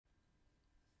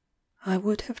I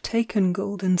would have taken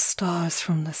golden stars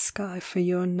from the sky for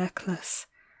your necklace.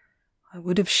 I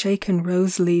would have shaken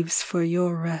rose leaves for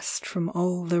your rest from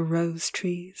all the rose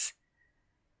trees.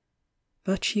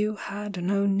 But you had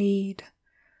no need.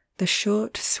 The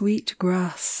short sweet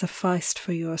grass sufficed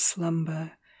for your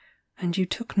slumber, and you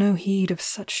took no heed of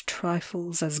such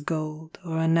trifles as gold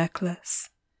or a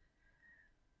necklace.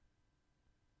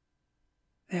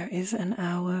 There is an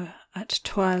hour at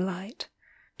twilight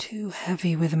too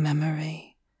heavy with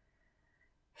memory.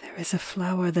 There is a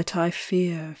flower that I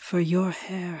fear, for your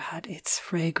hair had its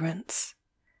fragrance.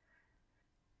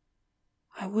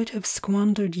 I would have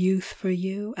squandered youth for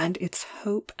you, and its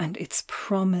hope and its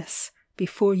promise,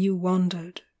 before you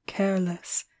wandered,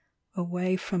 careless,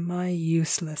 away from my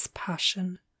useless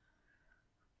passion.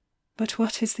 But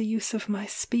what is the use of my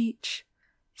speech,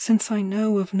 since I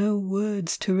know of no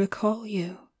words to recall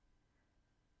you?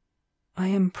 I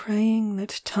am praying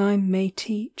that time may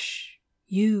teach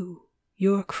you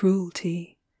your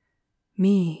cruelty,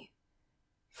 me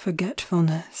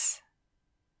forgetfulness.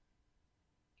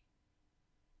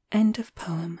 End of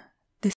poem.